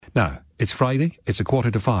Now, it's Friday, it's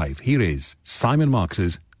 4:45. Here is Simon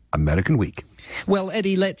Marks's American Week. Well,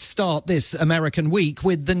 Eddie, let's start this American Week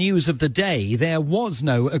with the news of the day. There was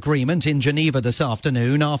no agreement in Geneva this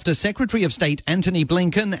afternoon after Secretary of State Antony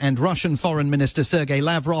Blinken and Russian Foreign Minister Sergei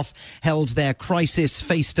Lavrov held their crisis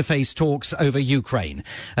face-to-face talks over Ukraine.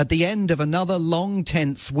 At the end of another long,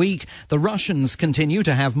 tense week, the Russians continue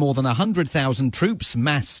to have more than 100,000 troops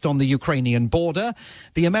massed on the Ukrainian border.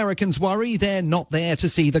 The Americans worry they're not there to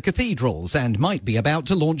see the cathedrals and might be about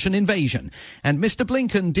to launch an invasion. And Mr.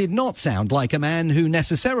 Blinken did not sound like a man who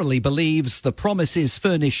necessarily believes the promises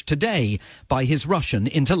furnished today by his Russian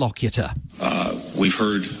interlocutor. We've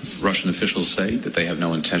heard Russian officials say that they have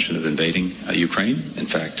no intention of invading Ukraine. In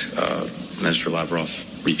fact, Minister Lavrov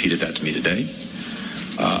repeated that to me today.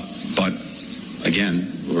 But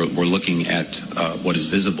again, we're looking at what is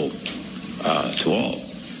visible to all,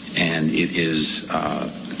 and it is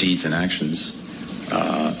deeds and actions,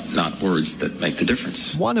 not words, that make the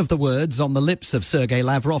difference. One of the words on the lips of Sergei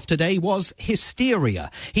Lavrov today was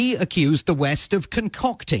hysteria. He accused the West of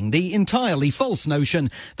concocting the entirely false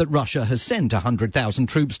notion that Russia has sent 100,000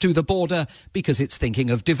 troops to the border because it's thinking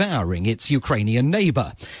of devouring its Ukrainian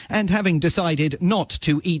neighbour. And having decided not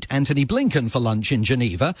to eat Antony Blinken for lunch in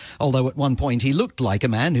Geneva, although at one point he looked like a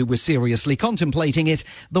man who was seriously contemplating it,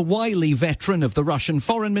 the wily veteran of the Russian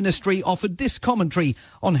Foreign Ministry offered this commentary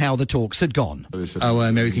on how the talks had gone. Our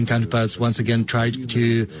American counterparts once again tried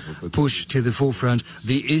to push to the forefront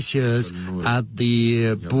the issues at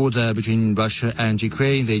the border between Russia and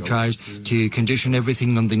Ukraine. They tried to condition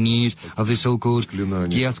everything on the need of the so-called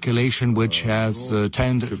de-escalation, which has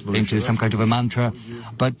turned into some kind of a mantra.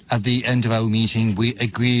 But at the end of our meeting, we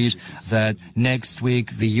agreed that next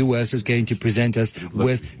week the U.S. is going to present us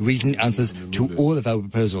with written answers to all of our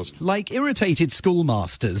proposals. Like irritated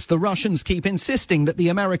schoolmasters, the Russians keep insisting that the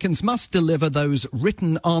Americans must deliver those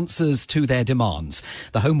written answers to their demands.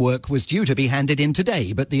 The homework was due to be handed in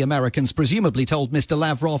today, but the Americans presumably told Mr.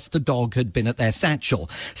 Lavrov the dog had been at their satchel.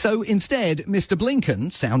 So instead, Mr.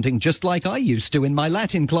 Blinken, sounding just like I used to in my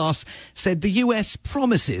Latin class, said the US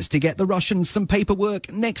promises to get the Russians some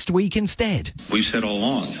paperwork next week instead. We've said all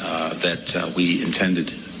along that we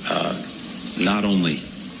intended not only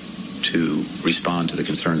to respond to the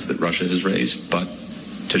concerns that Russia has raised, but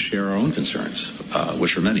to share our own concerns,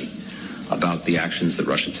 which are many, about the actions that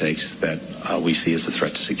Russia takes that we see as a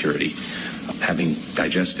threat to security. Having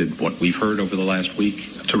digested what we've heard over the last week,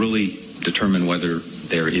 to really determine whether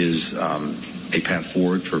there is a path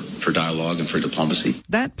forward for dialogue and for diplomacy.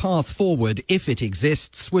 That path forward, if it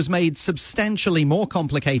exists, was made substantially more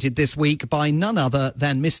complicated this week by none other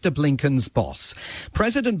than Mr. Blinken's boss.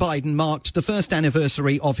 President Biden marked the first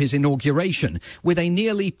anniversary of his inauguration with a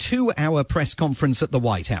nearly 2-hour press conference at the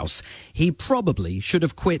White House. He probably should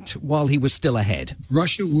have quit while he was still ahead.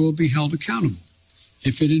 Russia will be held accountable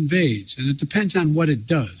if it invades, and it depends on what it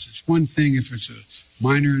does. It's one thing if it's a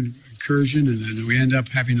minor incursion and then we end up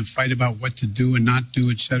having a fight about what to do and not do,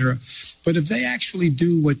 etc. But if they actually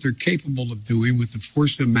do what they're capable of doing with the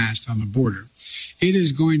force amassed on the border, it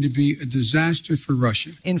is going to be a disaster for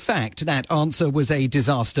Russia. In fact, that answer was a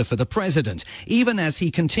disaster for the president. Even as he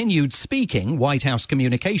continued speaking, White House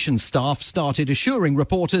communications staff started assuring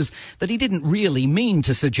reporters that he didn't really mean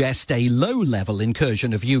to suggest a low-level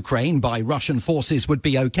incursion of Ukraine by Russian forces would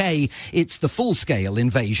be okay. It's the full-scale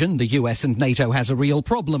invasion the US and NATO has a real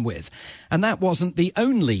problem with. And that wasn't the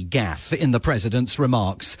only gaffe in the president's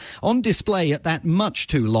remarks. On display at that much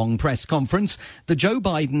too long press conference, the Joe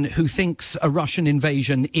Biden who thinks a Russian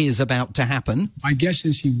invasion is about to happen. My guess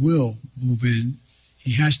is he will move in.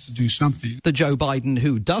 He has to do something. The Joe Biden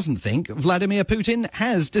who doesn't think Vladimir Putin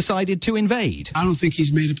has decided to invade. I don't think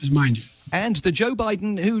he's made up his mind yet. And the Joe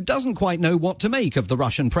Biden who doesn't quite know what to make of the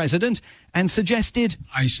Russian president and suggested,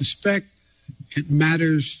 I suspect it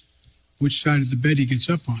matters which side of the bed he gets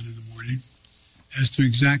up on in the morning as to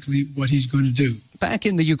exactly what he's going to do. Back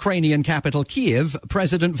in the Ukrainian capital, Kyiv,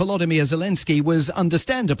 President Volodymyr Zelensky was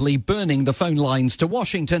understandably burning the phone lines to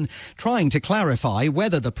Washington, trying to clarify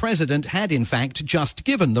whether the president had in fact just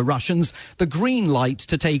given the Russians the green light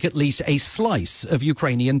to take at least a slice of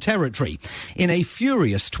Ukrainian territory. In a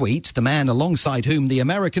furious tweet, the man alongside whom the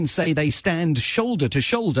Americans say they stand shoulder to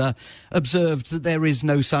shoulder observed that there is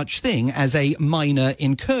no such thing as a minor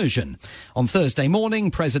incursion. On Thursday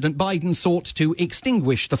morning, President Biden sought to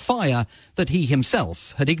extinguish the fire that he himself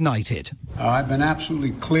had ignited. I've been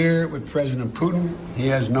absolutely clear with President Putin. He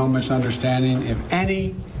has no misunderstanding. If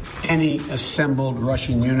any any assembled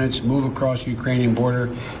Russian units move across the Ukrainian border.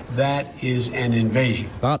 That is an invasion.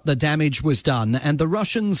 But the damage was done and the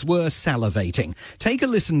Russians were salivating. Take a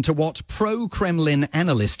listen to what pro-Kremlin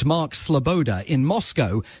analyst Mark Sloboda in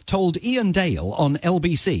Moscow told Ian Dale on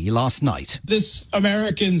LBC last night. This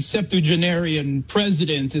American septuagenarian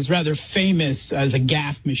president is rather famous as a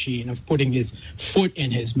gaffe machine of putting his foot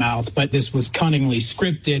in his mouth, but this was cunningly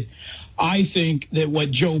scripted. I think that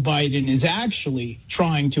what Joe Biden is actually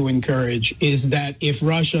trying to encourage is that if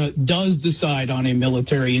Russia does decide on a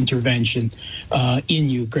military intervention in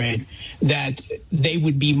Ukraine, that they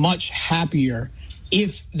would be much happier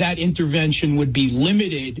if that intervention would be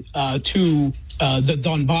limited to the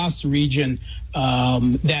Donbass region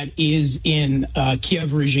that is in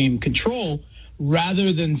Kiev regime control,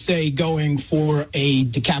 rather than, say, going for a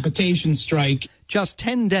decapitation strike. Just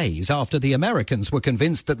 10 days after the Americans were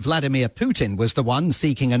convinced that Vladimir Putin was the one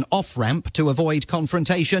seeking an off-ramp to avoid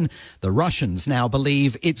confrontation, the Russians now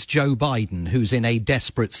believe it's Joe Biden who's in a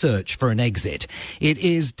desperate search for an exit. It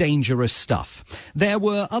is dangerous stuff. There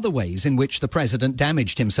were other ways in which the president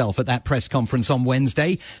damaged himself at that press conference on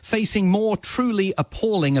Wednesday. Facing more truly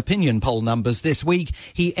appalling opinion poll numbers this week,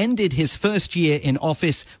 he ended his first year in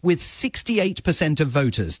office with 68% of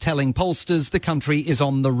voters telling pollsters the country is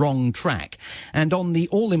on the wrong track. And on the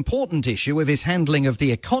all-important issue of his handling of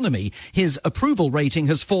the economy, his approval rating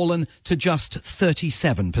has fallen to just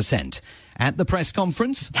 37%. At the press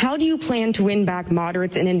conference, how do you plan to win back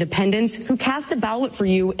moderates and independents who cast a ballot for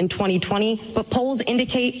you in 2020, but polls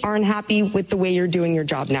indicate are unhappy with the way you're doing your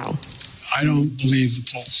job now? I don't believe the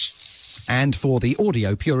polls. And for the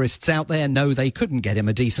audio purists out there, no, they couldn't get him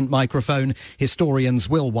a decent microphone. Historians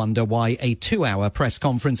will wonder why a 2-hour press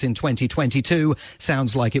conference in 2022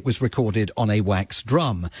 sounds like it was recorded on a wax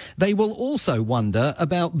drum. They will also wonder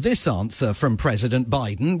about this answer from President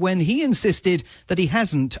Biden when he insisted that he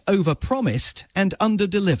hasn't overpromised and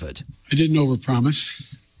underdelivered. I didn't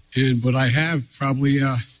overpromise, but I have probably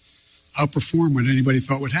outperformed what anybody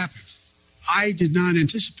thought would happen. I did not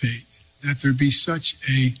anticipate that there'd be such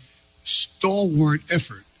a stalwart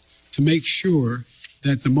effort to make sure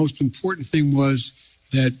that the most important thing was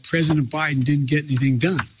that President Biden didn't get anything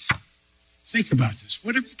done. Think about this.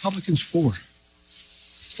 What are Republicans for?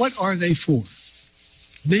 What are they for?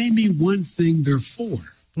 Name me one thing they're for.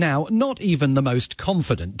 Now, not even the most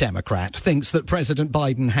confident Democrat thinks that President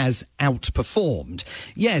Biden has outperformed.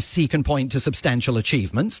 Yes, he can point to substantial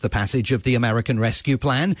achievements, the passage of the American Rescue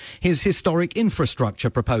Plan, his historic infrastructure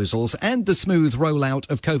proposals, and the smooth rollout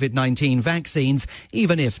of COVID-19 vaccines,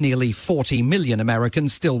 even if nearly 40 million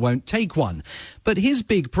Americans still won't take one. But his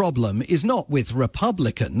big problem is not with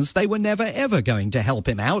Republicans. They were never, ever going to help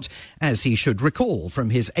him out, as he should recall from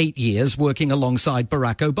his 8 years working alongside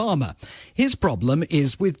Barack Obama. His problem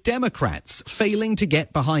is with Democrats failing to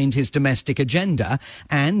get behind his domestic agenda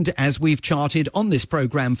and, as we've charted on this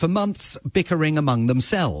program for months, bickering among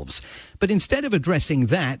themselves. But instead of addressing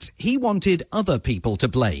that, he wanted other people to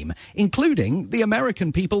blame, including the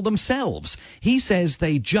American people themselves. He says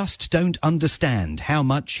they just don't understand how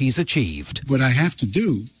much he's achieved. What I have to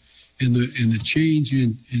do in the change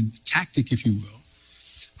in tactic, if you will,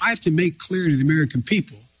 I have to make clear to the American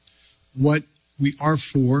people what we are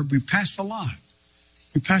for. We've passed a lot.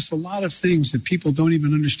 We passed a lot of things that people don't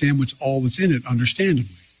even understand what's all that's in it,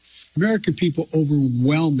 understandably. American people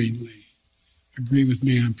overwhelmingly agree with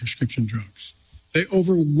me on prescription drugs. They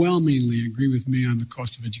overwhelmingly agree with me on the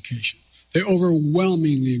cost of education. They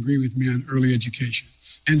overwhelmingly agree with me on early education.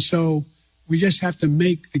 And so we just have to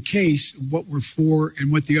make the case of what we're for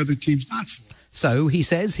and what the other team's not for. So he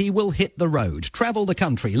says he will hit the road, travel the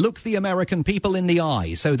country, look the American people in the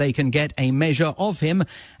eye so they can get a measure of him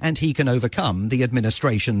and he can overcome the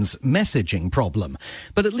administration's messaging problem.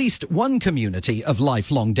 But at least one community of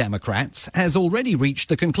lifelong Democrats has already reached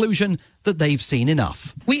the conclusion that they've seen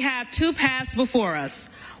enough. We have two paths before us.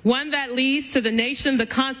 One that leads to the nation the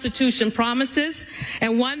Constitution promises,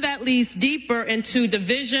 and one that leads deeper into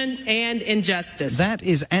division and injustice. That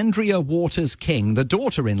is Andrea Waters King, the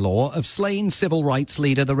daughter-in-law of slain civil rights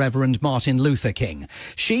leader the Reverend Martin Luther King.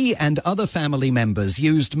 She and other family members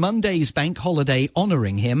used Monday's bank holiday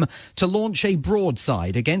honouring him to launch a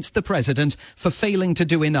broadside against the president for failing to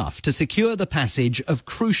do enough to secure the passage of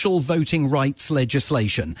crucial voting rights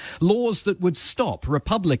legislation, laws that would stop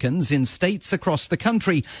Republicans in states across the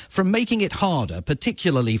country from making it harder,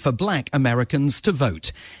 particularly for black Americans, to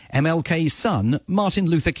vote. MLK's son, Martin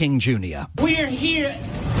Luther King Jr. We are here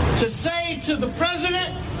to say to the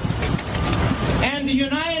president and the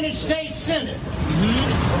United States Senate,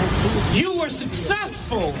 you were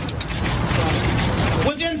successful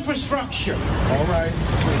with infrastructure,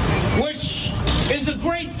 which is a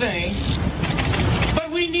great thing.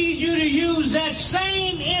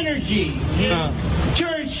 same energy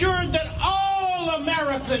to ensure that all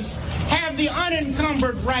Americans have the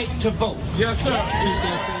unencumbered right to vote. Yes,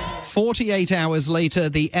 sir. 48 hours later,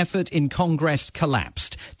 the effort in Congress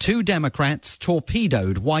collapsed. 2 Democrats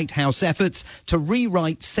torpedoed White House efforts to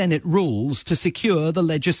rewrite Senate rules to secure the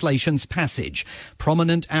legislation's passage.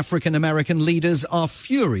 Prominent African-American leaders are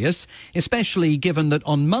furious, especially given that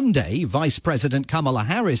on Monday, Vice President Kamala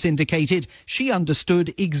Harris indicated she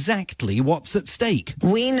understood exactly what's at stake.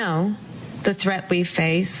 We know the threat we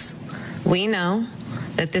face. We know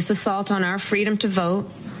that this assault on our freedom to vote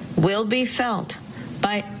will be felt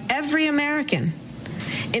by every American,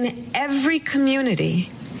 in every community,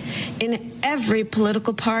 in every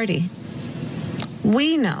political party.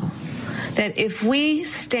 We know that if we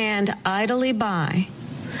stand idly by,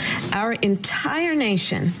 our entire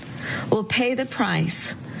nation will pay the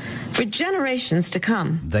price for generations to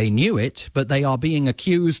come. They knew it, but they are being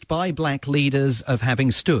accused by black leaders of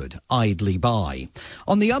having stood idly by.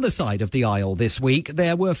 On the other side of the aisle this week,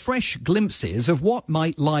 there were fresh glimpses of what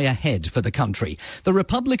might lie ahead for the country. The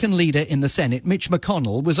Republican leader in the Senate, Mitch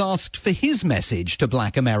McConnell, was asked for his message to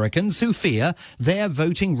black Americans who fear their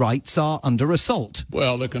voting rights are under assault.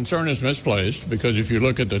 Well, the concern is misplaced because if you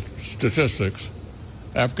look at the statistics,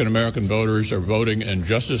 African American voters are voting in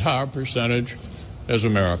just as high a percentage as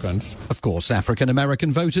Americans. Of course, African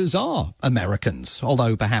American voters are Americans,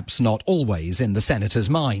 although perhaps not always in the senator's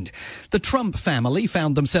mind. The Trump family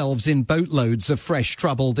found themselves in boatloads of fresh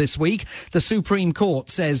trouble this week. The Supreme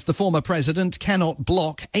Court says the former president cannot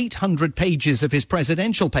block 800 pages of his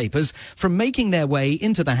presidential papers from making their way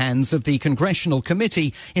into the hands of the congressional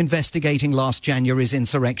committee investigating last January's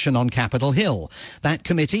insurrection on Capitol Hill. That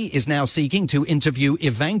committee is now seeking to interview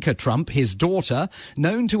Ivanka Trump, his daughter,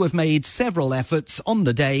 known to have made several efforts on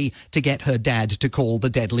the day to get her dad to call the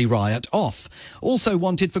deadly riot off. Also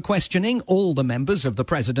wanted for questioning all the members of the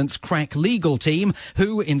president's crack legal team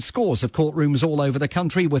who, in scores of courtrooms all over the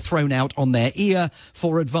country, were thrown out on their ear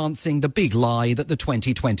for advancing the big lie that the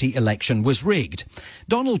 2020 election was rigged.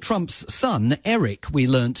 Donald Trump's son, Eric, we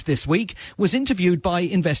learnt this week, was interviewed by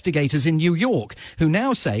investigators in New York, who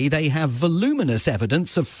now say they have voluminous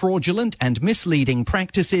evidence of fraudulent and misleading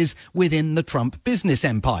practices within the Trump business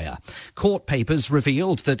empire. Court papers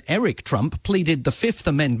revealed that Eric Trump pleaded the Fifth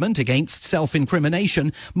Amendment against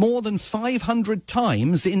self-incrimination more than 500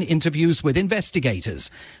 times in interviews with investigators.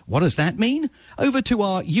 What does that mean? Over to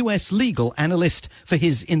our U.S. legal analyst for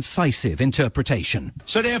his incisive interpretation.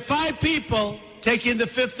 So there are 5 people taking the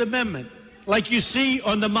Fifth Amendment, like you see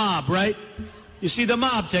on the mob, right? You see the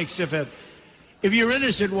mob takes the Fifth. If you're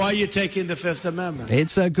innocent, why are you taking the Fifth Amendment?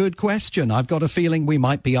 It's a good question. I've got a feeling we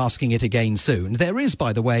might be asking it again soon. There is,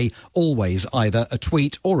 by the way, always either a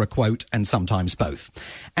tweet or a quote, and sometimes both.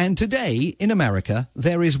 And today, in America,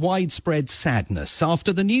 there is widespread sadness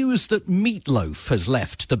after the news that Meat Loaf has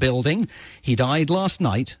left the building. He died last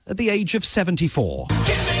night at the age of 74. Give me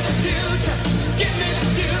the future, give me the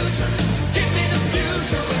future, give me the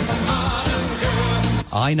future with a modern girl.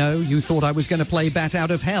 I know you thought I was going to play Bat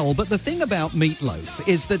Out of Hell, but the thing about Meat Loaf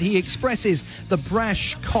is that he expresses the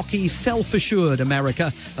brash, cocky, self-assured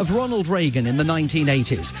America of Ronald Reagan in the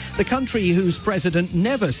 1980s. The country whose president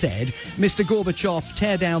never said, Mr. Gorbachev,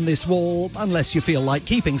 tear down this wall unless you feel like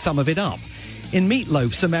keeping some of it up. In Meat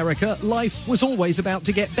Loaf's America, life was always about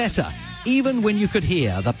to get better, even when you could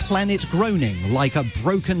hear the planet groaning like a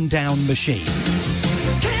broken-down machine.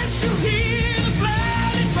 Can't you hear the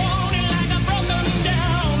planet groaning like a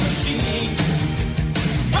broken-down machine?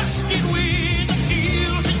 Rusted with the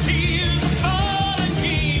guilt and tears of fallen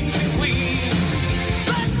kings and queens.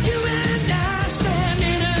 But you and I stand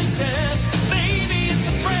innocent. Baby, it's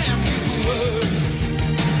a brand new world.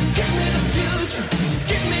 Give me the future.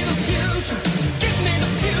 Give me the future. Give me the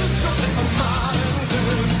future with a modern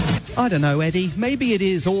girl. I don't know, Eddie. Maybe it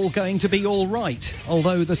is all going to be all right,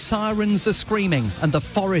 although the sirens are screaming and the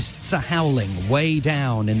forests are howling way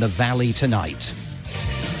down in the valley tonight.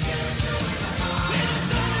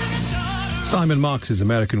 Simon Marks'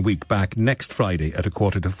 American Week back next Friday at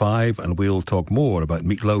 4:45, and we'll talk more about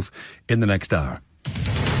Meat Loaf in the next hour.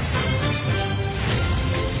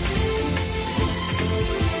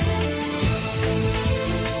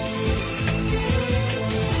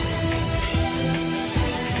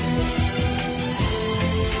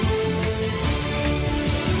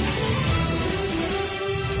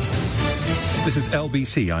 This is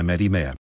LBC. I'm Eddie Mayer.